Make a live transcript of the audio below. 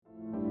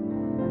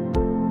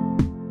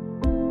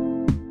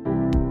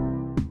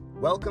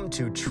Welcome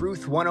to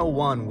Truth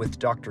 101 with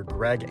Dr.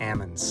 Greg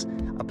Ammons,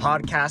 a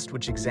podcast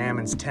which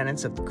examines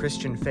tenets of the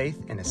Christian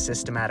faith in a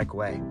systematic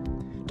way.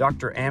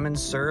 Dr. Ammons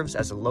serves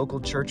as a local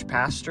church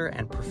pastor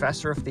and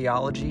professor of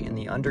theology in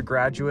the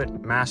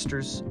undergraduate,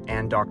 master's,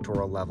 and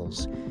doctoral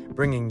levels,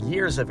 bringing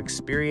years of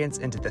experience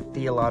into the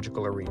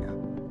theological arena.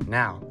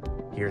 Now,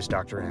 here's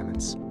Dr.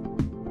 Ammons.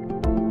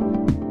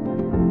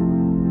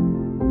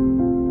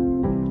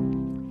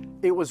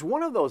 It was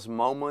one of those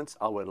moments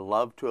I would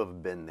love to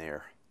have been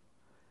there.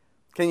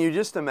 Can you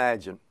just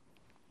imagine?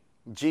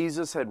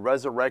 Jesus had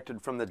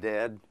resurrected from the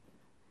dead.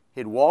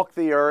 He'd walked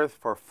the earth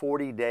for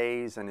 40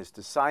 days, and his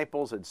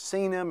disciples had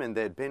seen him and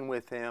they'd been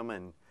with him.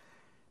 And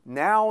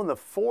now on the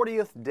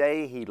 40th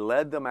day, he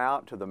led them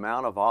out to the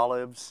Mount of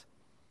Olives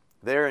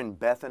there in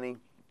Bethany.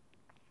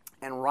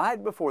 And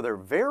right before their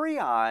very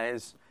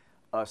eyes,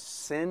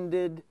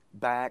 ascended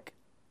back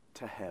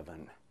to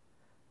heaven.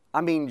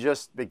 I mean,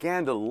 just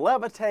began to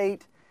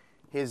levitate.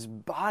 His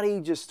body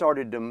just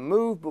started to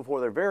move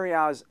before their very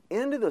eyes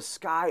into the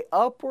sky,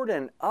 upward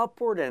and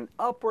upward and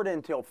upward,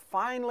 until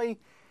finally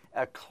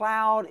a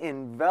cloud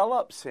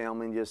envelops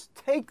him and just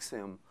takes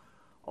him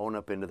on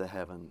up into the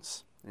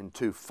heavens, and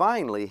to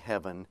finally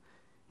heaven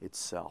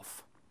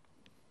itself.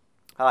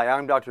 Hi,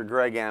 I'm Dr.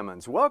 Greg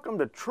Ammons. Welcome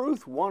to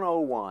Truth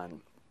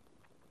 101.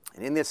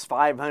 And in this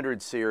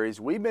 500 series,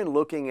 we've been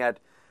looking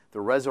at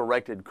the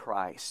resurrected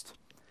Christ.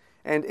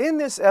 And in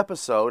this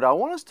episode, I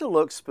want us to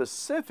look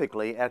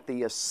specifically at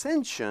the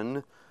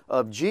ascension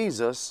of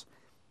Jesus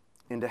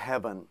into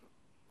heaven.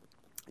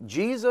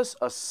 Jesus'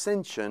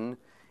 ascension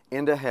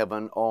into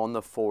heaven on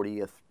the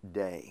 40th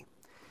day.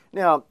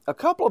 Now, a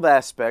couple of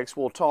aspects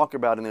we'll talk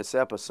about in this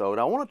episode.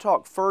 I want to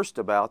talk first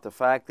about the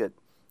fact that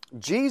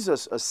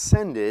Jesus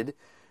ascended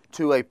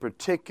to a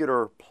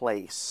particular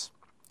place.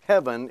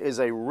 Heaven is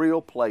a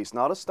real place,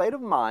 not a state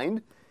of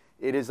mind.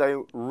 It is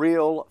a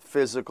real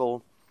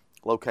physical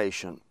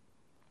location.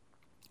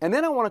 And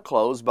then I want to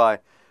close by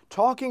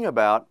talking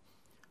about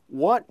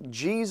what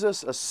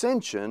Jesus'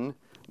 ascension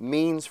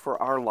means for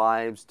our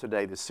lives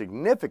today, the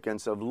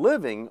significance of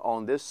living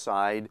on this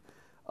side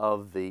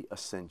of the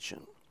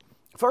ascension.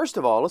 First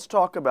of all, let's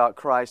talk about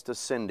Christ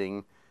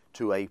ascending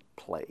to a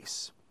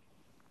place.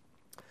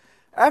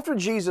 After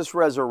Jesus'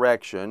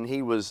 resurrection,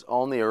 He was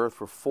on the earth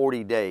for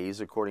 40 days,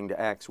 according to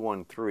Acts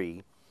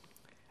 1:3.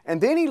 And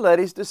then He led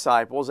His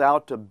disciples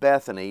out to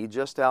Bethany,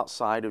 just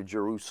outside of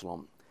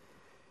Jerusalem.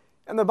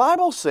 And the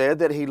Bible said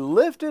that He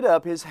lifted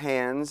up His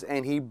hands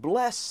and He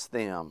blessed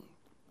them.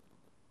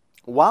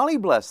 While He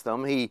blessed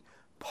them, He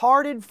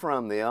parted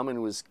from them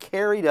and was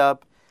carried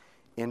up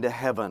into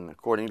heaven,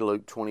 according to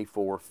Luke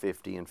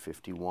 24:50 and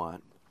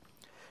 51.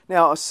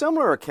 Now, a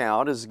similar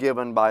account is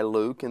given by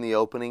Luke in the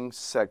opening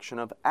section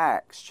of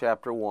Acts,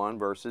 chapter 1,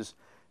 verses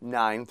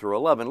 9 through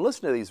 11.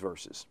 Listen to these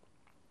verses.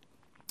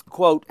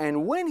 Quote,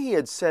 "And when He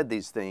had said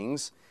these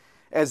things,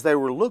 as they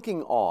were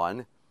looking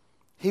on,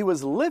 He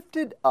was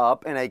lifted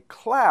up, and a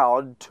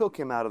cloud took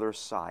Him out of their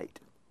sight.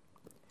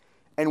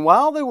 And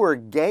while they were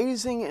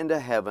gazing into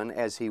heaven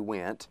as He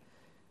went,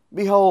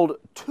 behold,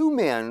 two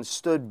men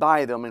stood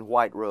by them in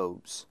white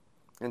robes,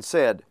 and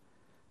said,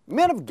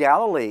 'Men of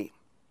Galilee,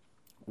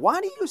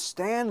 why do you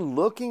stand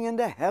looking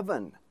into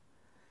heaven?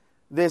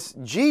 This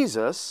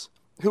Jesus,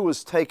 who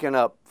was taken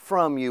up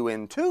from you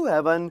into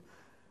heaven,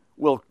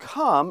 will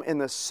come in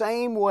the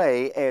same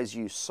way as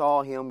you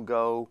saw Him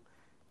go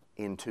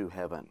into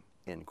heaven.'"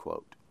 End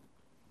quote.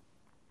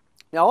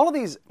 Now, all of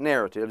these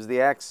narratives,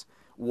 the Acts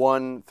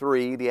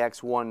 1:3, the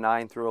Acts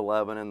 1:9 through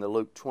 11, and the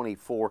Luke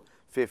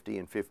 24:50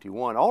 and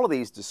 51, all of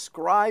these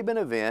describe an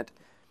event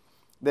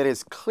that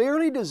is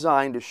clearly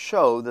designed to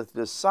show to the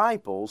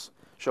disciples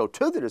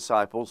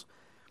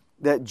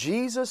that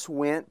Jesus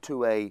went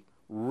to a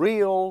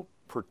real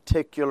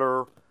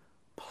particular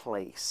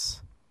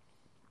place.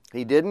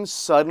 He didn't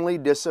suddenly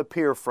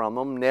disappear from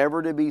them,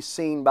 never to be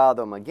seen by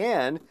them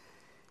again.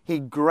 He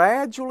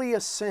gradually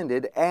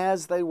ascended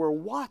as they were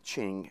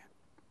watching.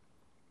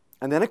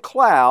 And then a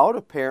cloud,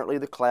 apparently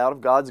the cloud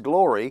of God's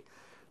glory,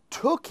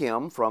 took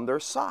Him from their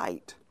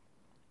sight.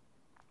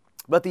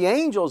 But the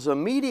angels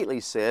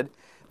immediately said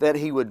that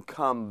He would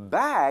come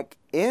back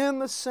in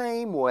the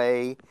same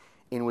way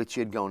in which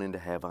He had gone into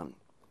heaven.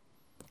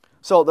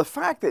 So the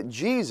fact that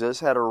Jesus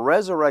had a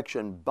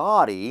resurrection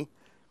body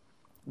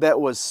that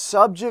was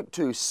subject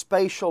to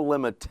spatial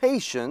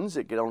limitations,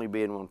 it could only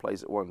be in one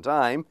place at one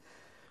time,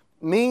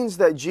 means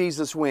that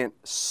Jesus went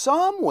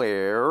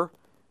somewhere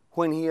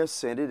when He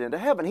ascended into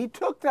heaven. He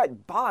took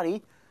that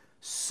body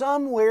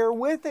somewhere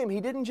with Him.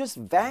 He didn't just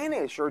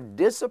vanish or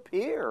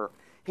disappear.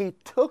 He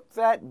took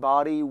that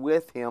body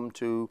with Him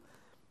to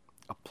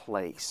a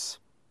place.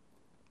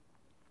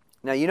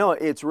 Now, you know,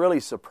 it's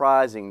really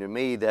surprising to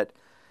me that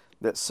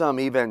some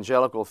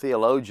evangelical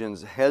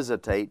theologians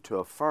hesitate to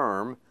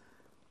affirm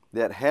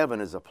that heaven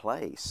is a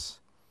place,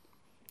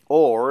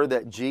 or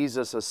that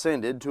Jesus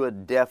ascended to a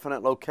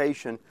definite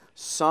location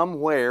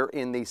somewhere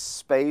in the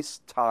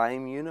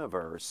space-time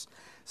universe.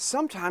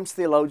 Sometimes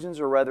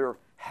theologians are rather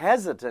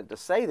hesitant to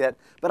say that,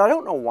 but I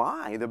don't know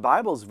why. The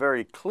Bible is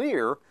very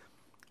clear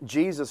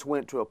Jesus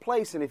went to a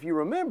place, and if you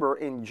remember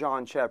in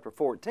John chapter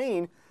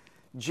 14,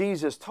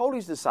 Jesus told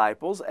His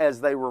disciples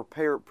as they were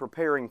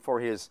preparing for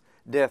His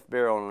death,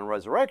 burial, and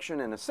resurrection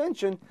and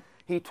ascension,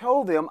 He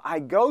told them, I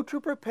go to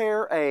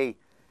prepare a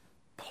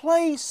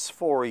place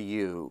for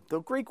you. The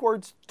Greek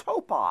word's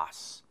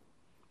topos.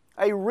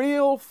 A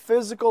real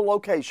physical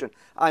location.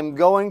 I'm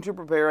going to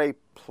prepare a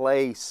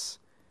place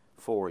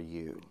for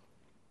you.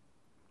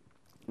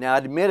 Now,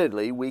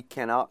 admittedly, we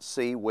cannot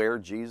see where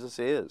Jesus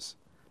is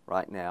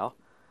right now.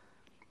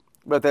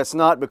 But that's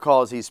not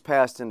because He's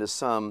passed into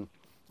some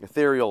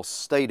ethereal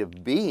state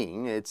of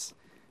being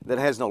that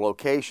has no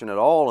location at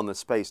all in the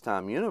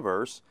space-time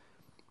universe.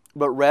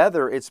 But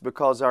rather, it's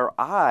because our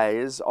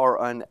eyes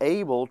are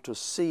unable to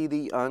see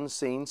the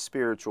unseen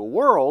spiritual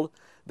world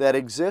that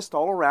exists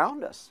all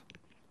around us.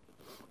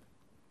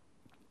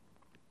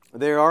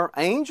 There are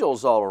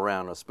angels all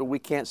around us, but we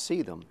can't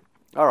see them.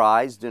 Our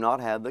eyes do not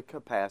have the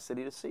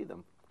capacity to see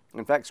them.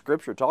 In fact,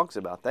 Scripture talks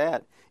about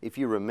that. If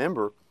you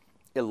remember,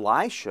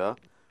 Elisha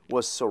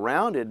was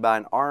surrounded by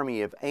an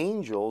army of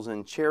angels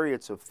and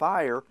chariots of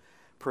fire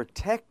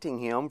protecting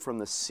him from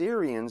the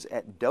Syrians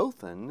at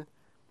Dothan.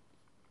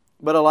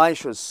 But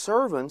Elisha's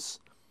servant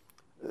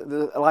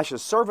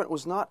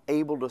was not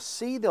able to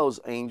see those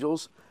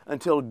angels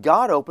until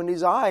God opened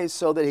his eyes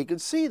so that he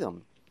could see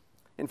them.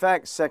 In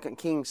fact, 2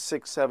 Kings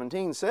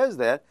 6:17 says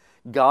that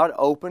God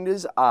opened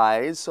his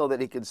eyes so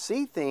that he could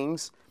see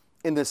things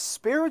in the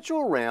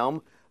spiritual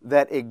realm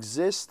that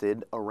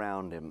existed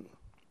around him.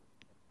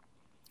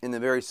 In the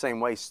very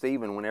same way,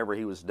 Stephen, whenever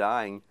he was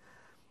dying,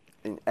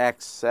 in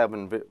Acts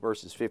 7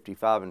 verses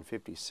 55 and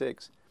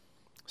 56,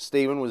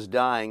 Stephen was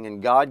dying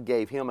and God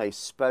gave him a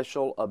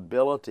special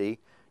ability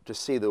to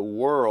see the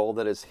world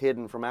that is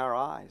hidden from our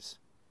eyes.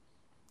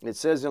 It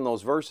says in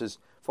those verses,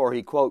 for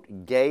he,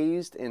 quote,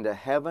 gazed into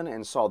heaven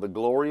and saw the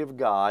glory of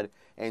God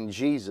and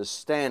Jesus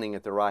standing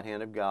at the right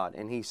hand of God.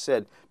 And he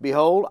said,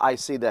 behold, I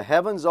see the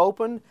heavens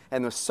opened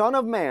and the Son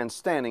of Man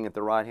standing at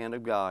the right hand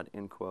of God,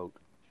 end quote.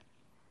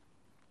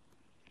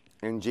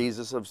 And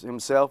Jesus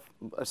himself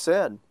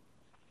said,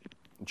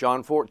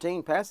 John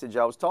 14 passage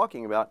I was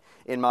talking about,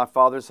 in my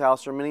Father's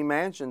house are many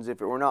mansions.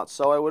 If it were not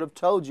so, I would have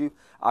told you.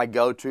 I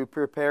go to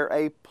prepare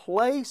a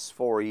place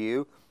for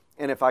you.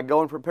 And if I go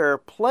and prepare a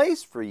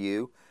place for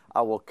you,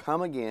 I will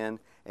come again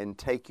and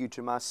take you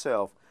to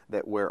myself,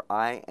 that where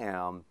I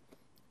am,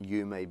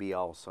 you may be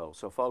also.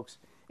 So folks,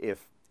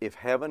 if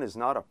heaven is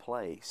not a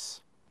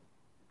place,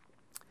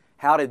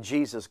 how did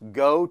Jesus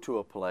go to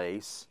a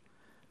place,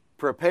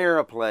 prepare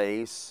a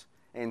place,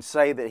 and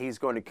say that He's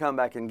going to come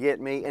back and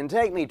get me and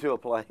take me to a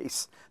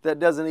place that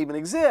doesn't even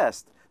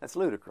exist? That's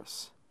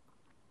ludicrous.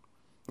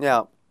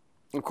 Now,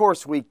 of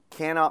course, we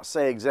cannot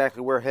say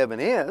exactly where heaven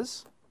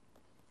is.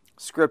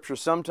 Scripture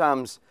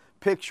sometimes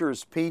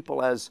pictures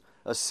people as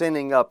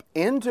ascending up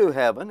into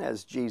heaven,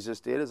 as Jesus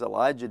did, as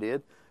Elijah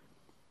did.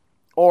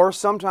 Or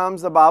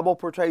sometimes the Bible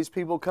portrays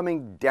people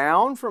coming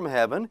down from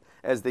heaven,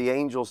 as the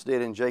angels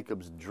did in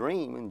Jacob's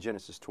dream in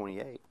Genesis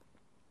 28.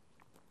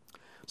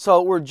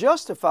 So we're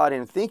justified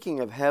in thinking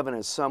of heaven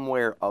as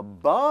somewhere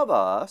above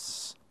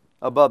us,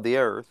 above the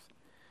earth.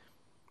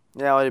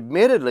 Now,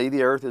 admittedly,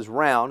 the earth is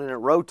round and it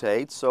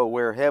rotates, so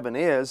where heaven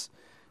is,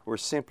 we're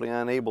simply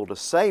unable to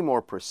say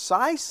more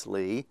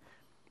precisely,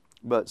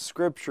 but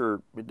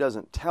Scripture, it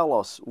doesn't tell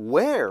us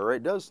where.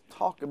 It does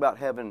talk about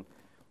heaven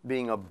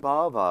being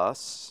above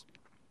us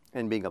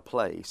and being a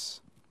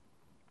place.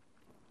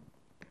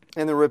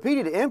 And the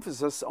repeated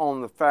emphasis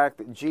on the fact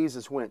that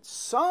Jesus went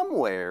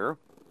somewhere,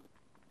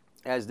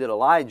 as did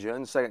Elijah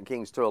in 2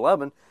 Kings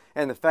 2:11,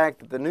 and the fact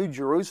that the New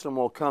Jerusalem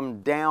will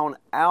come down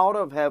out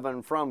of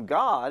heaven from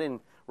God in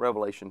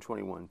Revelation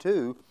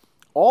 21:2,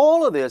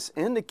 all of this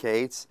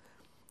indicates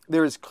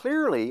there is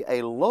clearly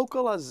a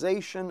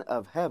localization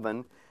of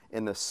heaven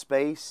in the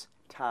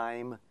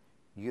space-time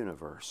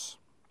universe.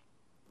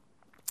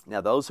 Now,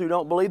 those who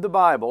don't believe the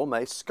Bible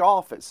may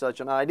scoff at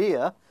such an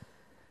idea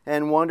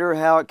and wonder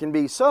how it can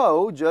be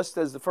so, just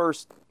as the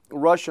first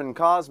Russian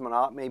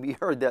cosmonaut, maybe you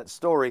heard that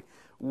story,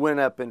 went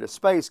up into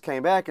space,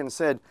 came back and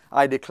said,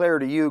 I declare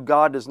to you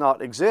God does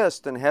not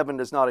exist and heaven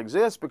does not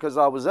exist because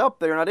I was up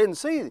there and I didn't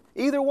see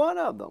either one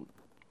of them.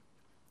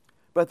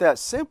 But that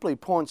simply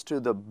points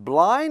to the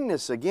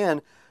blindness,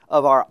 again,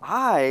 of our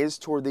eyes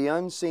toward the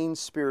unseen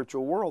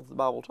spiritual world that the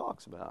Bible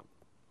talks about.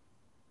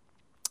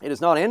 It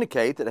does not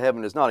indicate that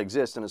heaven does not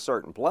exist in a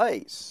certain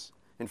place.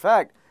 In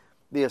fact,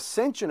 the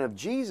ascension of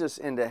Jesus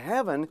into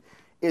heaven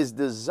is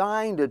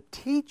designed to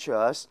teach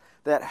us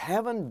that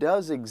heaven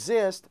does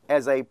exist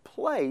as a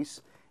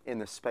place in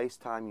the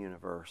space-time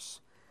universe.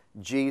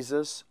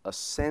 Jesus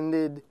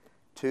ascended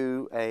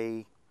to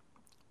a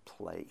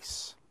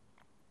place.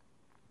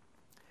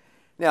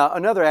 Now,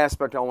 another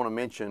aspect I want to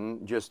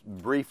mention just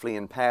briefly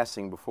in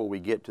passing before we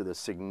get to the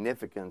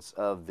significance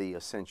of the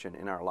ascension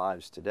in our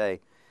lives today.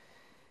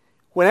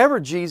 Whenever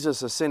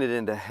Jesus ascended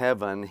into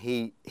heaven,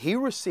 He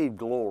received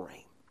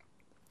glory.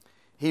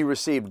 He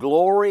received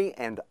glory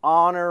and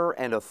honor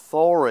and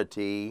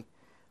authority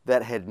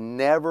that had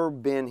never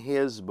been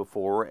His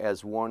before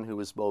as one who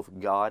is both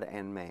God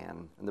and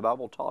man. And the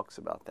Bible talks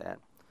about that.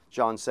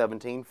 John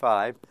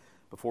 17:5,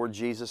 before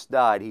Jesus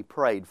died, He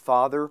prayed,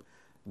 "Father,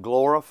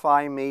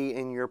 glorify me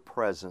in your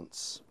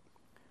presence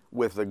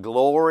with the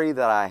glory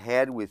that I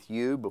had with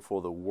you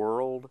before the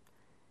world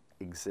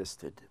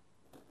existed."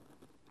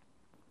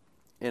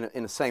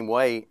 In the same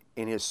way,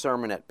 in his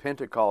sermon at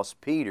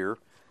Pentecost, Peter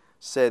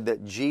said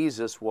that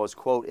Jesus was,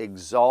 quote,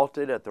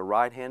 exalted at the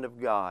right hand of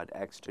God,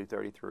 Acts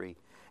 2:33.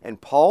 And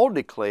Paul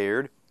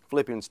declared,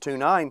 Philippians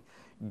 2:9,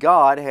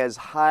 God has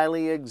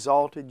highly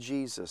exalted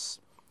Jesus.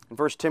 And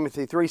 1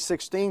 Timothy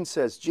 3:16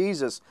 says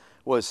Jesus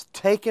was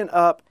taken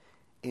up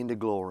into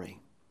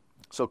glory.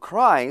 So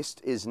Christ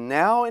is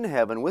now in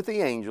heaven with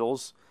the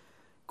angels.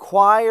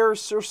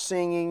 Choirs are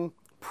singing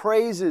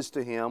praises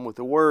to Him with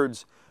the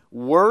words,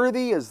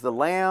 "Worthy is the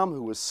Lamb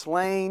who was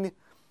slain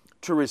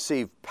to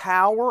receive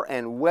power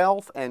and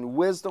wealth and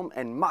wisdom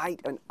and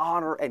might and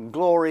honor and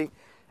glory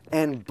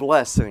and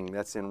blessing."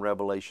 That's in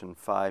Revelation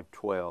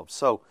 5:12.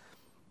 So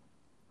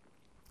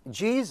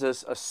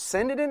Jesus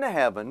ascended into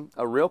heaven,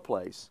 a real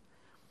place.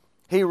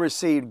 He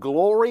received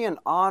glory and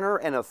honor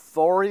and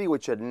authority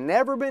which had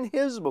never been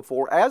His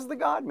before as the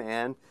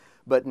God-man,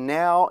 but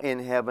now in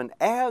heaven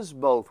as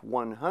both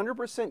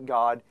 100%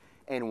 God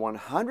and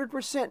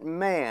 100%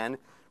 man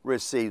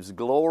receives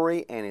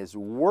glory and is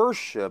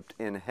worshiped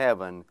in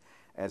heaven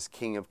as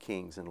King of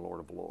Kings and Lord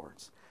of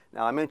Lords.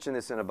 Now, I mentioned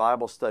this in a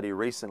Bible study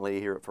recently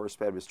here at First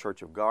Baptist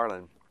Church of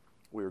Garland.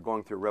 We were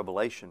going through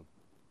Revelation.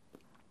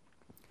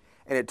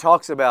 And it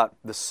talks about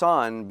the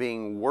Son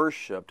being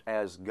worshiped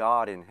as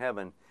God in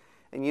heaven.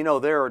 And you know,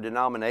 there are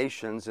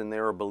denominations and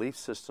there are belief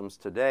systems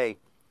today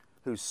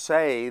who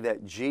say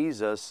that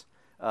Jesus,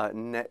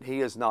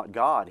 He is not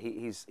God.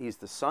 He's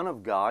the Son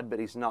of God, but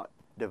He's not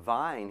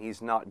divine.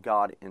 He's not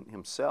God in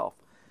Himself.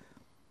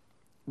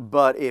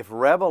 But if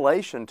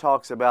Revelation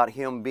talks about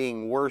Him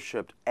being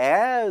worshiped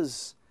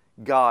as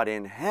God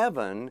in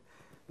heaven,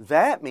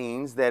 that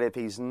means that if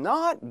He's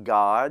not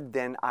God,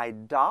 then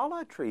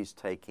idolatry is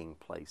taking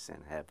place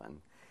in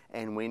heaven.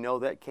 And we know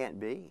that can't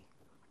be.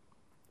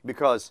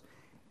 Because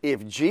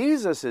if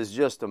Jesus is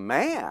just a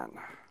man,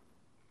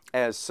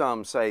 as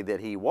some say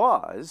that He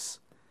was,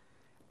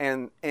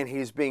 and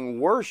He's being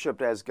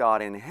worshiped as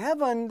God in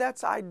heaven,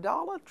 that's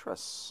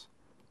idolatrous.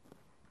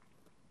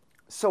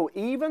 So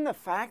even the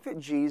fact that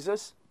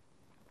Jesus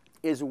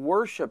is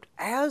worshiped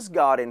as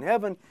God in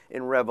heaven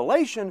in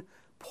Revelation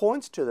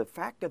points to the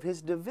fact of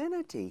His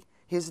divinity,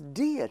 His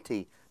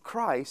deity.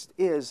 Christ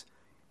is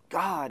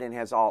God and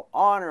has all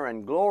honor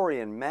and glory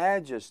and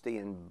majesty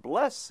and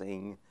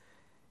blessing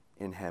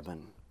in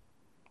heaven.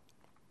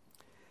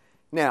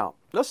 Now,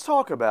 let's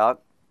talk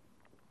about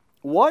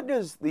what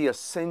does the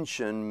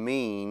ascension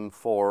mean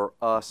for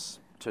us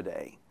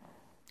today.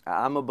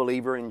 I'm a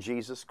believer in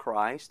Jesus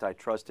Christ. I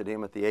trusted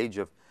Him at the age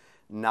of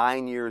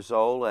 9 years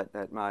old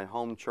at my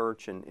home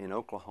church in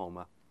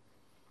Oklahoma.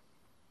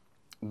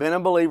 Been a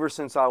believer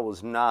since I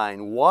was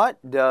 9.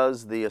 What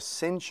does the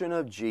ascension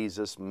of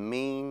Jesus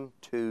mean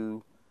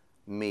to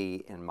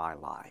me in my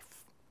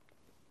life?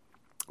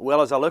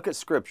 Well, as I look at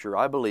Scripture,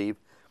 I believe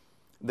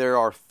there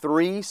are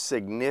 3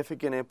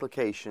 significant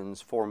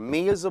implications for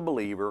me as a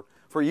believer,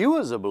 for you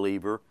as a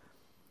believer,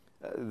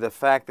 the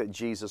fact that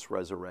Jesus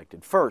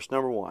resurrected. First,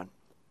 number 1,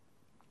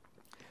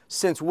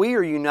 since we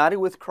are united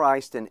with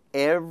Christ in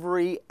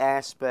every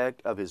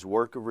aspect of His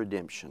work of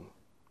redemption,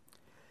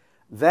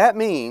 that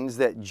means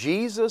that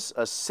Jesus'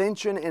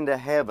 ascension into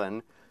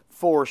heaven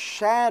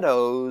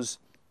foreshadows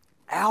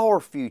our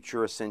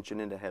future ascension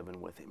into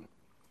heaven with Him.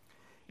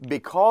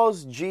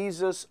 Because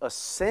Jesus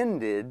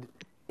ascended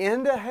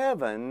into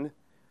heaven,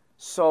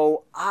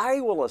 so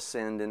I will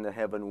ascend into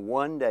heaven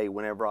one day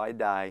whenever I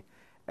die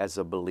as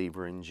a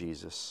believer in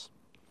Jesus.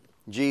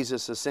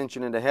 Jesus'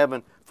 ascension into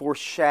heaven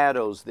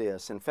foreshadows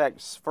this. In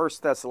fact, 1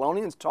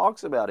 Thessalonians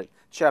talks about it,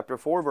 chapter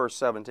 4, verse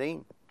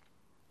 17.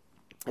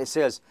 It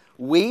says,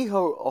 "We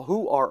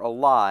who are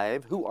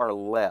alive, who are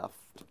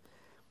left,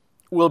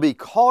 will be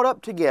caught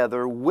up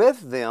together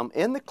with them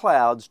in the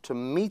clouds to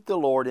meet the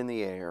Lord in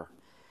the air.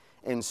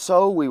 And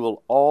so we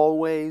will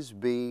always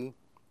be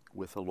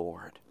with the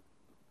Lord."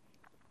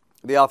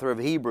 The author of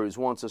Hebrews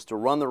wants us to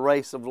run the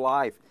race of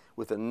life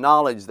with the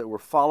knowledge that we're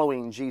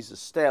following Jesus'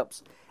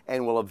 steps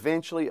and will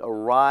eventually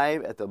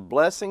arrive at the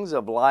blessings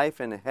of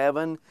life in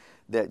heaven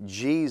that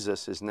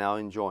Jesus is now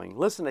enjoying.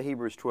 Listen to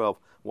Hebrews 12,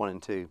 1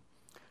 and 2.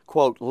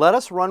 Quote, "Let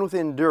us run with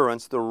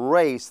endurance the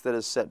race that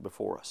is set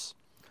before us,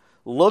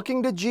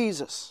 looking to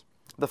Jesus,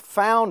 the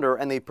founder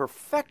and the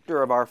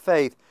perfecter of our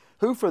faith,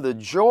 who for the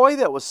joy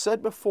that was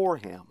set before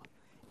Him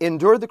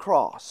endured the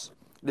cross,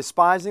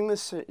 despising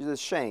the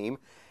shame,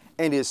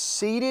 and is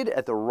seated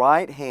at the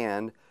right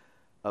hand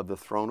of the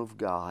throne of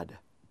God."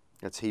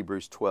 That's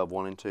Hebrews 12,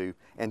 1 and 2.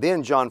 And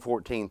then John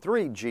 14,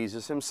 3,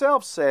 Jesus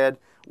Himself said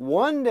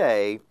one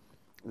day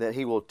that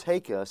He will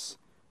take us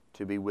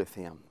to be with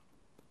Him.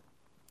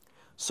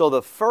 So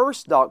the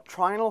first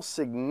doctrinal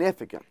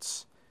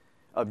significance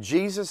of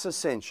Jesus'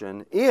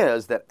 ascension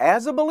is that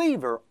as a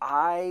believer,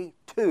 I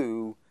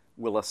too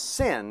will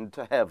ascend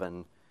to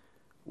heaven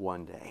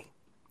one day.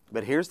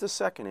 But here's the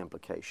second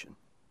implication.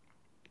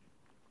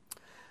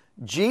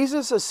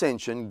 Jesus'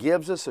 ascension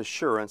gives us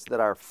assurance that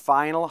our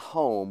final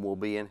home will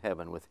be in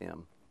heaven with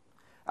Him.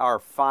 Our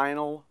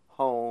final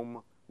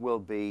home will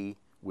be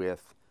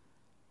with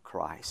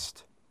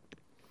Christ.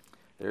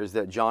 There's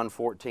that John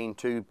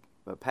 14:2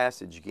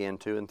 passage again,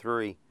 2 and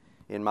 3.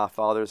 In my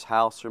Father's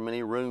house are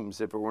many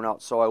rooms. If it were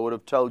not so, I would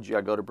have told you.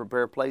 I go to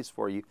prepare a place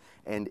for you.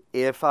 And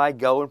if I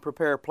go and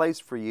prepare a place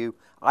for you,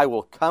 I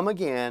will come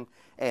again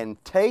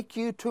and take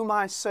you to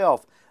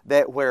myself,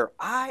 that where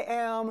I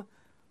am,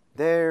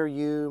 there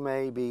you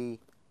may be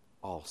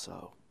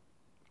also.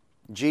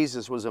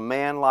 Jesus was a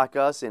man like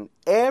us in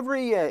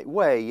every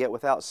way, yet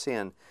without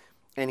sin.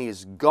 And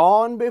He's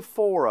gone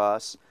before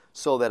us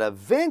so that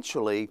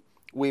eventually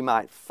we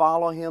might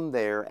follow Him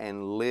there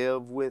and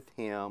live with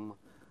Him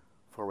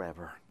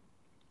forever.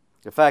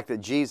 The fact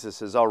that Jesus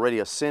has already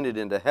ascended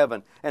into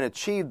heaven and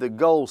achieved the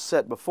goals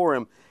set before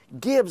Him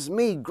gives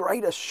me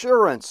great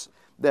assurance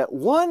that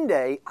one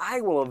day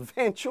I will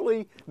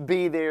eventually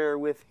be there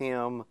with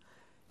Him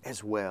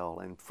as well.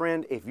 And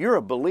friend, if you're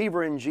a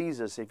believer in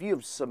Jesus, if you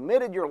have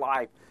submitted your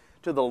life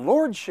to the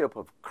Lordship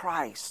of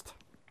Christ,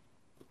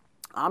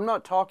 I'm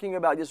not talking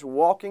about just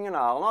walking an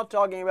aisle. I'm not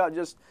talking about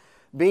just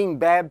being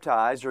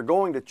baptized or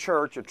going to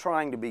church or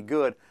trying to be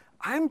good.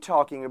 I'm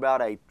talking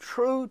about a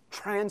true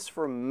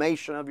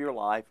transformation of your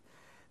life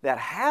that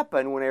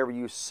happened whenever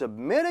you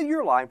submitted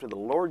your life to the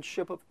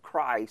Lordship of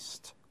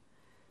Christ.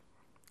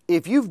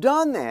 If you've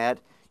done that,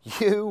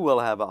 you will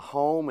have a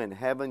home in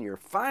heaven. Your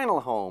final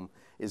home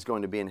is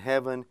going to be in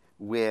heaven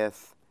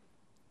with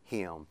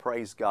Him.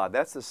 Praise God.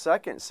 That's the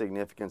second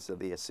significance of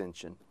the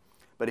ascension.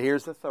 But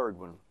here's the third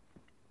one.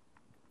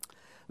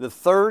 The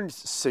third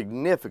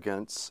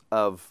significance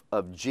of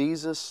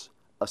Jesus'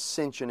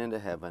 ascension into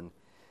heaven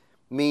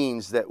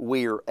means that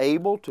we are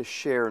able to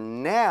share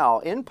now,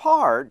 in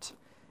part,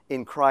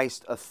 in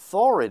Christ's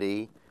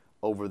authority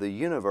over the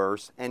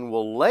universe, and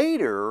will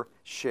later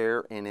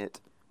share in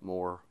it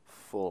more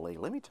fully.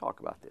 Let me talk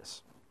about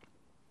this.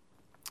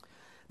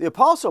 The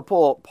Apostle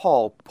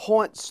Paul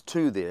points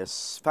to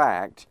this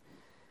fact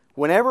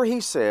whenever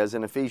he says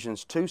in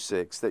Ephesians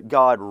 2:6 that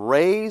God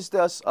raised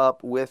us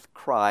up with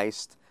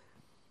Christ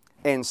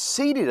and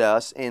seated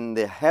us in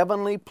the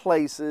heavenly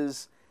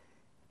places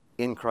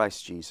in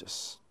Christ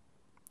Jesus.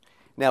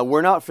 Now,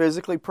 we're not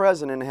physically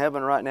present in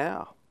heaven right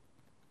now.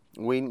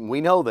 We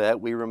know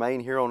that. We remain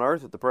here on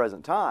earth at the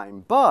present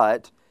time.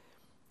 But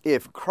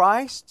if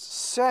Christ's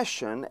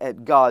session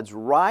at God's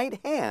right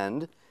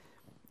hand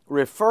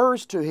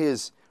refers to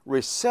His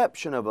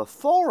reception of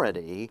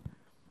authority,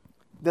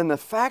 then the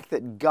fact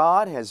that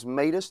God has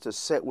made us to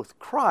sit with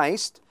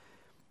Christ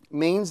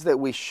means that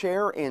we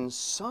share in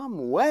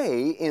some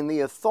way in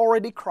the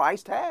authority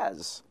Christ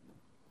has.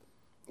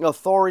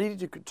 Authority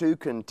to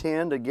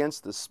contend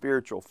against the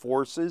spiritual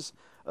forces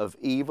of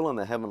evil in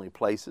the heavenly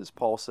places.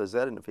 Paul says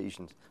that in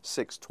Ephesians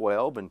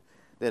 6:12, and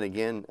then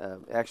again,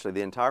 actually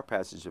the entire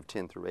passage of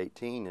 10 through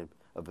 18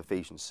 of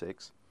Ephesians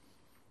 6.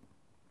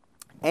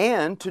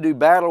 And to do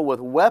battle with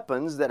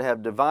weapons that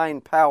have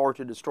divine power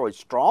to destroy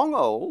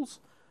strongholds,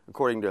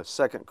 according to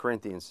 2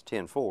 Corinthians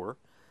 10:4.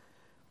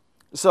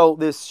 So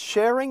this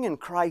sharing in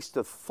Christ's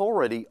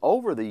authority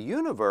over the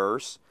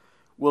universe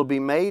will be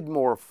made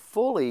more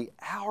fully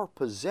our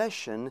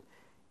possession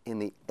in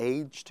the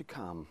age to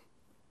come.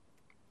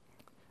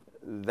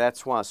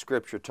 That's why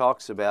Scripture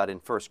talks about in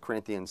 1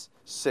 Corinthians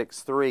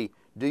 6:3,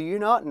 do you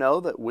not know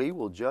that we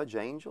will judge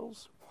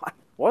angels?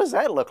 What does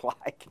that look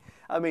like?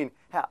 I mean,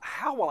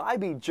 how will I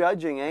be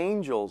judging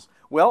angels?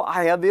 Well,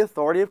 I have the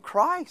authority of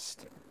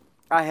Christ.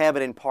 I have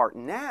it in part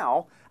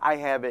now. I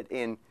have it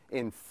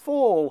in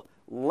full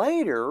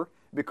later,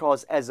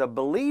 because as a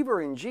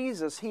believer in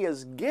Jesus, He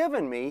has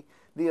given me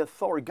the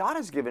authority. God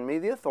has given me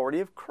the authority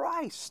of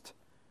Christ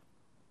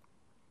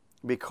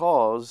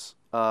because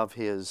of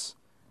His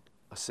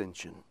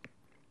ascension.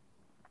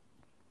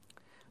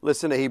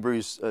 Listen to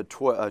Hebrews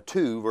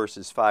 2,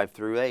 verses 5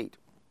 through 8.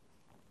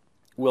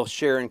 We'll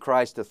share in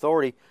Christ's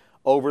authority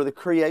over the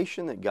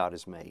creation that God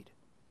has made.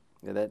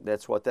 Now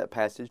that's what that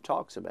passage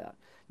talks about.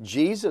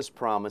 Jesus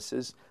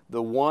promises,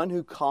 the one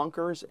who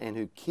conquers and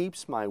who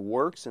keeps my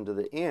works unto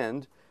the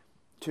end,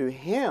 to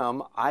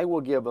him I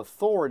will give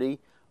authority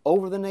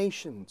over the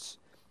nations,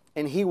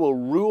 and he will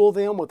rule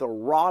them with a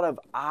rod of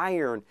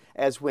iron,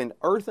 as when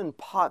earthen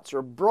pots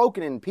are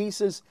broken in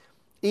pieces,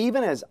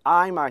 even as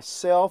I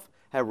myself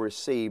have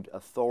received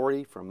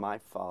authority from my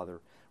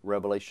Father.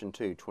 Revelation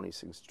 2,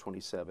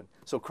 26-27.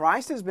 So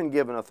Christ has been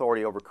given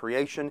authority over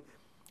creation,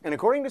 and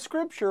according to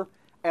Scripture,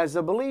 as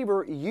a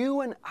believer, you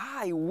and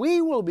I,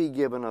 we will be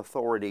given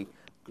authority,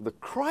 the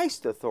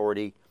Christ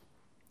authority,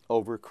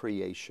 over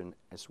creation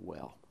as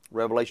well.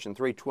 Revelation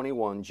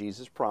 3:21,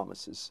 Jesus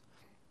promises,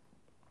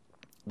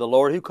 the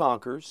Lord who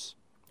conquers,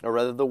 or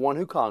rather the one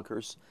who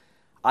conquers,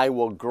 I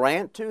will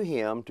grant to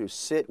him to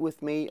sit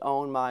with me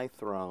on my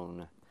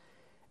throne,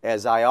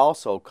 as I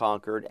also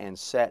conquered and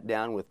sat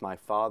down with my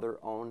Father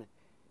on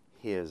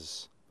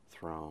His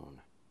throne.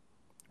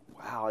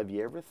 Wow, have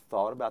you ever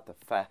thought about the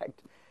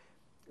fact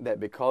that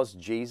because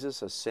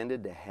Jesus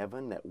ascended to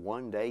heaven, that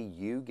one day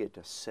you get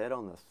to sit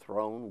on the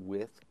throne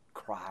with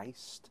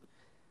Christ?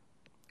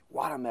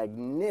 What a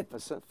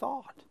magnificent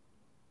thought.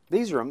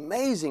 These are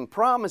amazing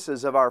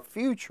promises of our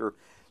future,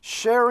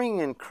 sharing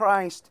in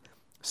Christ,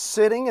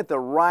 sitting at the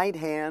right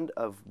hand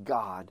of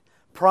God.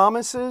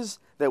 Promises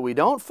that we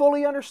don't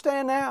fully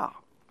understand now,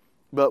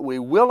 but we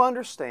will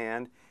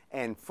understand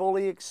and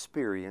fully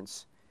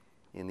experience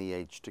in the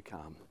age to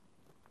come.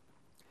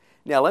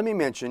 Now, let me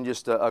mention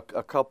just a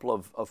couple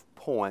of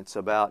points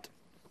about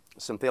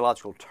some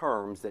theological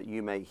terms that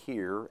you may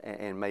hear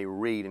and may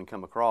read and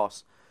come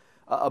across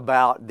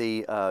about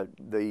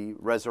the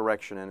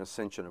resurrection and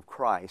ascension of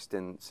Christ.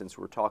 And since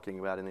we're talking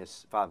about in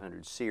this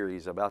 500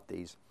 series about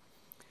these,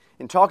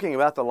 in talking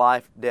about the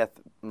life, death,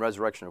 and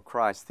resurrection of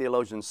Christ,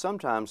 theologians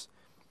sometimes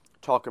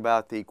talk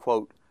about the,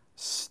 quote,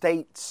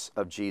 states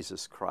of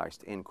Jesus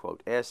Christ, end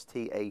quote,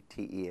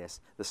 S-T-A-T-E-S,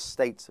 the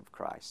states of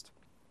Christ.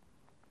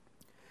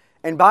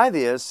 And by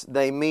this,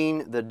 they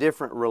mean the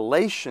different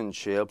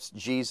relationships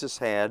Jesus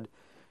had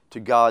to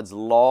God's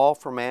law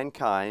for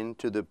mankind,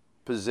 to the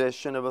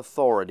position of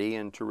authority,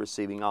 and to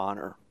receiving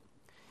honor.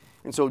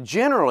 And so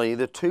generally,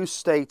 the two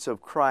states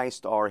of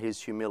Christ are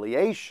His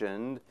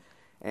humiliation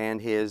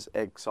and His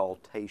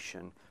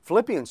exaltation.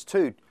 Philippians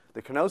 2,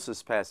 the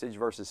kenosis passage,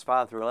 verses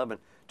 5 through 11,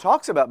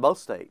 talks about both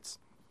states.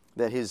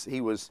 That his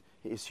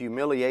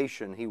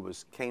humiliation, He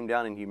came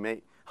down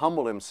and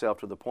humbled Himself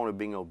to the point of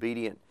being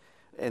obedient.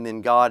 And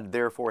then God,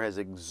 therefore, has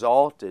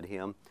exalted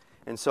Him.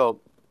 And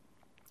so,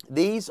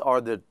 these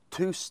are the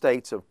two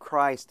states of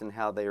Christ and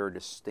how they are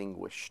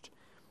distinguished.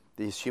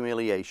 His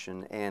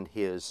humiliation and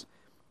His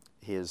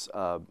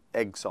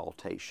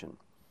exaltation.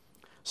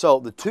 So,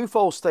 the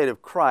twofold state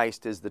of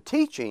Christ is the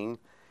teaching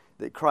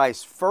that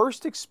Christ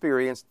first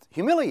experienced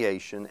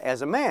humiliation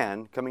as a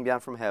man coming down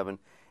from heaven,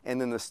 and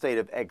then the state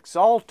of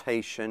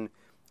exaltation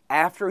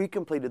after He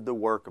completed the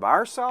work of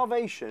our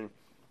salvation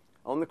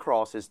on the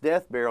cross, His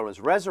death, burial, His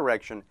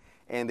resurrection,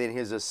 and then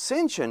His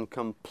ascension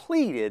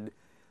completed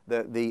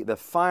the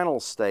final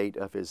state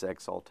of His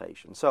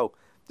exaltation. So,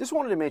 just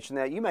wanted to mention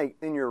that. You may,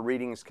 in your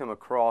readings, come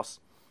across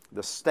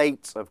the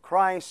states of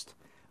Christ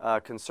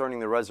concerning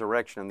the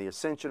resurrection and the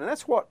ascension, and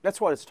that's what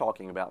it's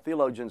talking about.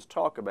 Theologians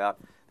talk about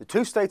the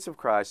two states of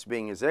Christ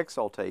being His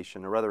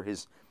exaltation, or rather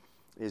His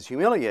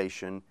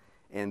humiliation,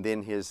 and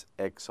then His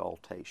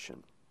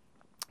exaltation.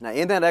 Now,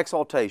 in that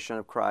exaltation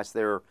of Christ,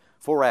 there are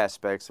four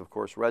aspects, of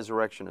course: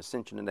 resurrection,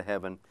 ascension into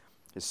heaven,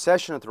 His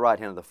session at the right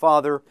hand of the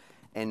Father,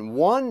 and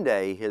one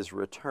day His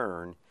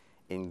return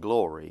in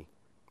glory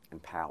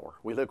and power.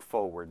 We look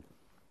forward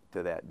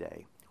to that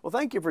day. Well,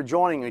 thank you for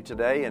joining me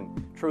today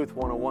in Truth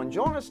 101.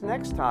 Join us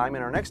next time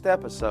in our next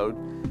episode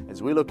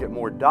as we look at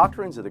more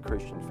doctrines of the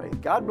Christian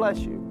faith. God bless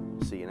you.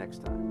 See you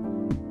next time.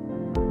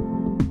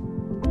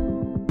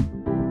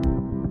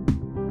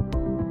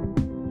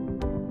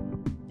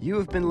 You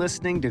have been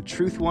listening to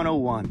Truth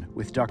 101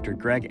 with Dr.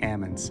 Greg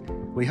Ammons.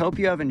 We hope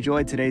you have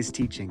enjoyed today's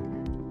teaching.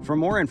 For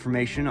more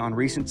information on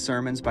recent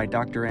sermons by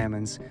Dr.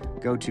 Ammons,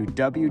 go to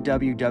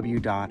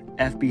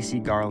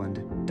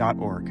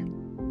www.fbcgarland.org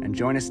and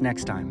join us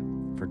next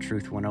time for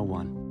Truth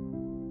 101.